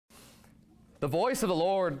The voice of the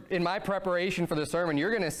Lord, in my preparation for the sermon,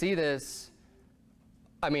 you're going to see this.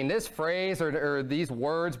 I mean, this phrase or these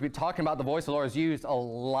words, talking about the voice of the Lord, is used a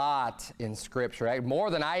lot in Scripture, right?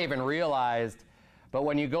 More than I even realized. But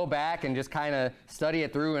when you go back and just kind of study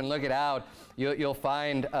it through and look it out, you'll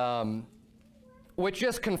find, which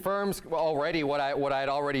just confirms already what I had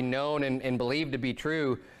already known and believed to be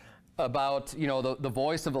true about, you know, the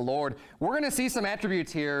voice of the Lord. We're going to see some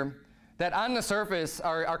attributes here that on the surface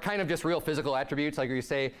are kind of just real physical attributes. Like you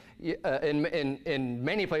say, in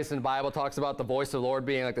many places in the Bible talks about the voice of the Lord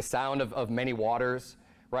being like the sound of many waters,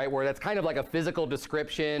 right? Where that's kind of like a physical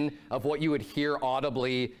description of what you would hear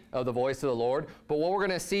audibly of the voice of the Lord. But what we're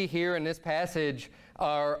going to see here in this passage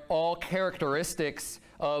are all characteristics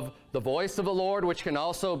of the voice of the Lord, which can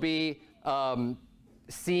also be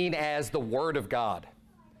seen as the Word of God.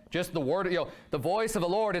 Just the word, you know, the voice of the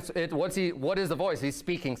Lord, what is the voice? He's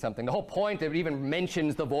speaking something. The whole point that it even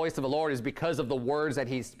mentions the voice of the Lord is because of the words that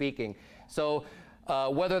he's speaking. So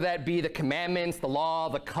whether that be the commandments, the law,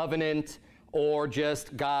 the covenant, or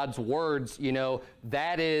just God's words, you know,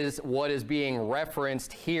 that is what is being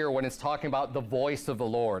referenced here when it's talking about the voice of the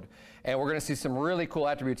Lord. And we're going to see some really cool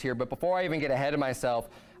attributes here. But before I even get ahead of myself,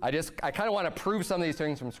 I kind of want to prove some of these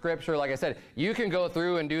things from Scripture. Like I said, you can go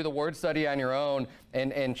through and do the word study on your own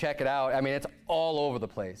and check it out. I mean, it's all over the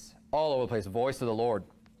place, voice of the Lord.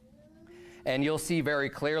 And you'll see very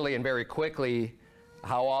clearly and very quickly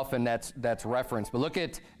how often that's referenced. But look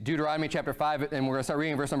at Deuteronomy chapter 5, and we're going to start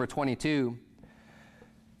reading verse number 22.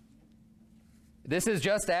 This is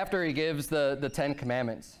just after he gives the 10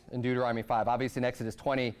 Commandments in Deuteronomy 5. Obviously in Exodus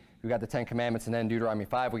 20, we got the 10 Commandments, and then Deuteronomy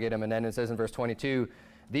 5, we get them. And then it says in verse 22,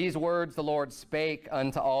 "These words the Lord spake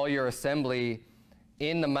unto all your assembly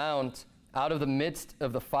in the mount, out of the midst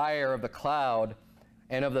of the fire of the cloud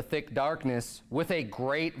and of the thick darkness, with a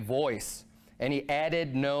great voice. And he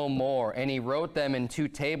added no more. And he wrote them in 2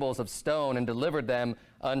 tables of stone and delivered them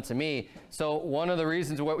unto me." So one of the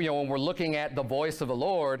reasons when we're looking at the voice of the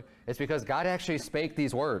Lord is because God actually spake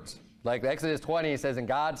these words. Like Exodus 20 says, "And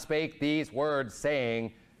God spake these words,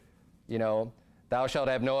 saying, you know, thou shalt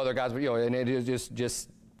have no other gods," but, you know, and it is just,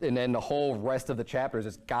 and then the whole rest of the chapters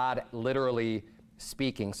is God literally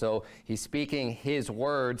speaking. So he's speaking his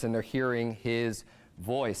words, and they're hearing his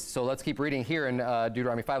voice. So let's keep reading here in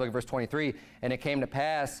Deuteronomy 5, look at verse 23. "And it came to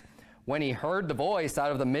pass, when he heard the voice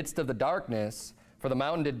out of the midst of the darkness, for the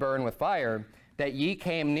mountain did burn with fire, that ye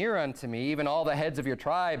came near unto me, even all the heads of your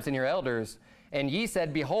tribes and your elders. And ye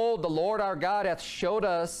said, Behold, the Lord our God hath showed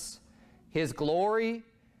us his glory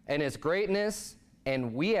and his greatness,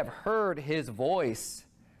 and we have heard his voice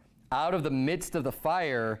out of the midst of the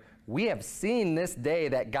fire. We have seen this day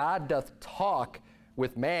that God doth talk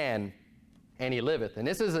with man, and he liveth." And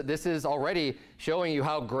this is already showing you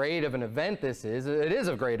how great of an event this is. It is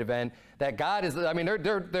a great event that God is, I mean,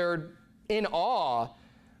 they're in awe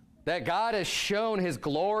that God has shown his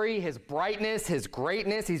glory, his brightness, his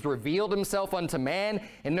greatness. He's revealed himself unto man,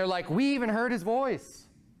 and they're like, we even heard his voice.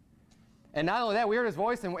 And not only that, we heard his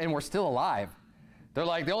voice and we're still alive. They're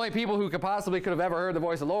like, the only people who could have ever heard the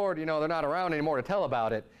voice of the Lord, you know, they're not around anymore to tell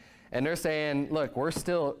about it. And they're saying, look, we're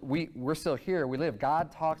still here. We live. God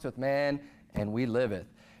talks with man, and we liveth.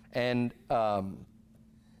 And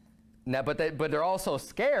now, but they're also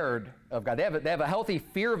scared of God. They have a healthy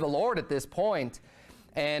fear of the Lord at this point.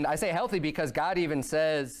 And I say healthy because God even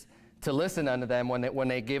says to listen unto them when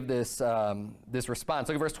they give this response.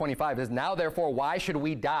 Look at verse 25. It says, "Now therefore, why should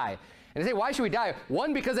we die?" And they say, why should we die?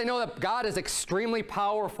 One, because they know that God is extremely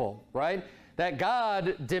powerful, right? That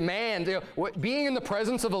God demands, you know, being in the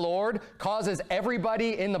presence of the Lord causes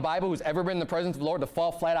everybody in the Bible who's ever been in the presence of the Lord to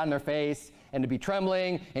fall flat on their face and to be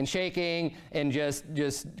trembling and shaking and just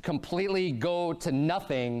completely go to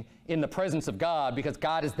nothing in the presence of God, because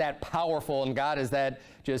God is that powerful and God is that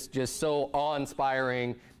just so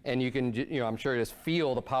awe-inspiring, and you can, you know, I'm sure just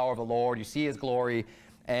feel the power of the Lord. You see his glory,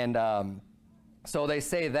 and so they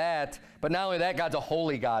say that, but not only that, God's a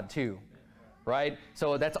holy God too. Right?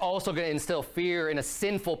 So that's also going to instill fear in a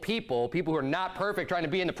sinful people who are not perfect, trying to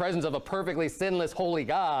be in the presence of a perfectly sinless, holy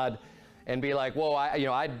God, and be like, whoa,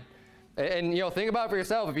 think about it for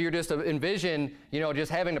yourself. If you just envision, you know,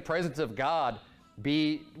 just having the presence of God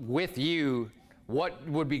be with you, what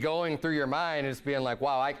would be going through your mind is being like,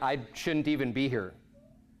 wow, I shouldn't even be here.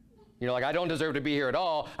 You know, like, I don't deserve to be here at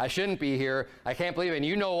all. I shouldn't be here. I can't believe it. And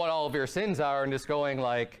you know what all of your sins are, and just going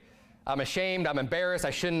like, I'm ashamed, I'm embarrassed, I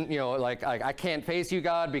shouldn't, you know, like, I can't face you,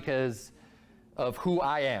 God, because of who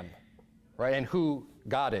I am, right, and who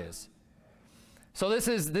God is. So this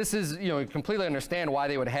is, you know, completely understand why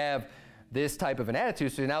they would have this type of an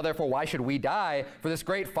attitude. So now, therefore, why should we die? For this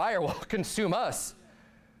great fire will consume us.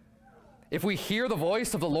 if we hear the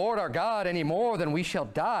voice of the Lord our God any more, then we shall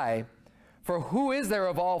die. For who is there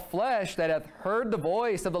of all flesh that hath heard the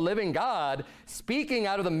voice of the living God speaking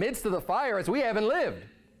out of the midst of the fire as we haven't lived?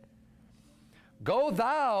 Go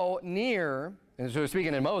thou near, and so we're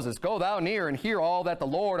speaking in Moses, go thou near and hear all that the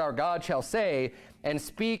Lord our God shall say, and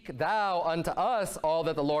speak thou unto us all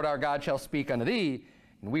that the Lord our God shall speak unto thee,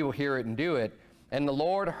 and we will hear it and do it. And the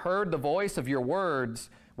Lord heard the voice of your words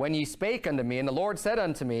when ye spake unto me, and the Lord said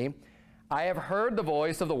unto me, I have heard the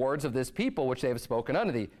voice of the words of this people which they have spoken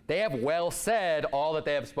unto thee. They have well said all that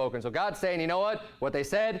they have spoken. So God's saying, you know what they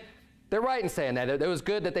said, they're right in saying that. It was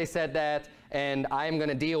good that they said that, and I'm going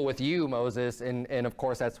to deal with you, Moses. And of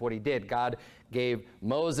course, that's what he did. God gave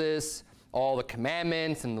Moses all the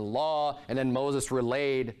commandments and the law, and then Moses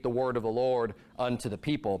relayed the word of the Lord unto the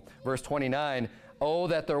people. Verse 29, oh,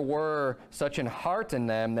 that there were such an heart in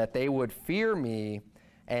them that they would fear me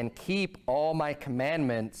and keep all my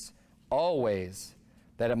commandments always,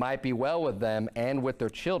 that it might be well with them and with their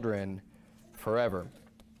children forever.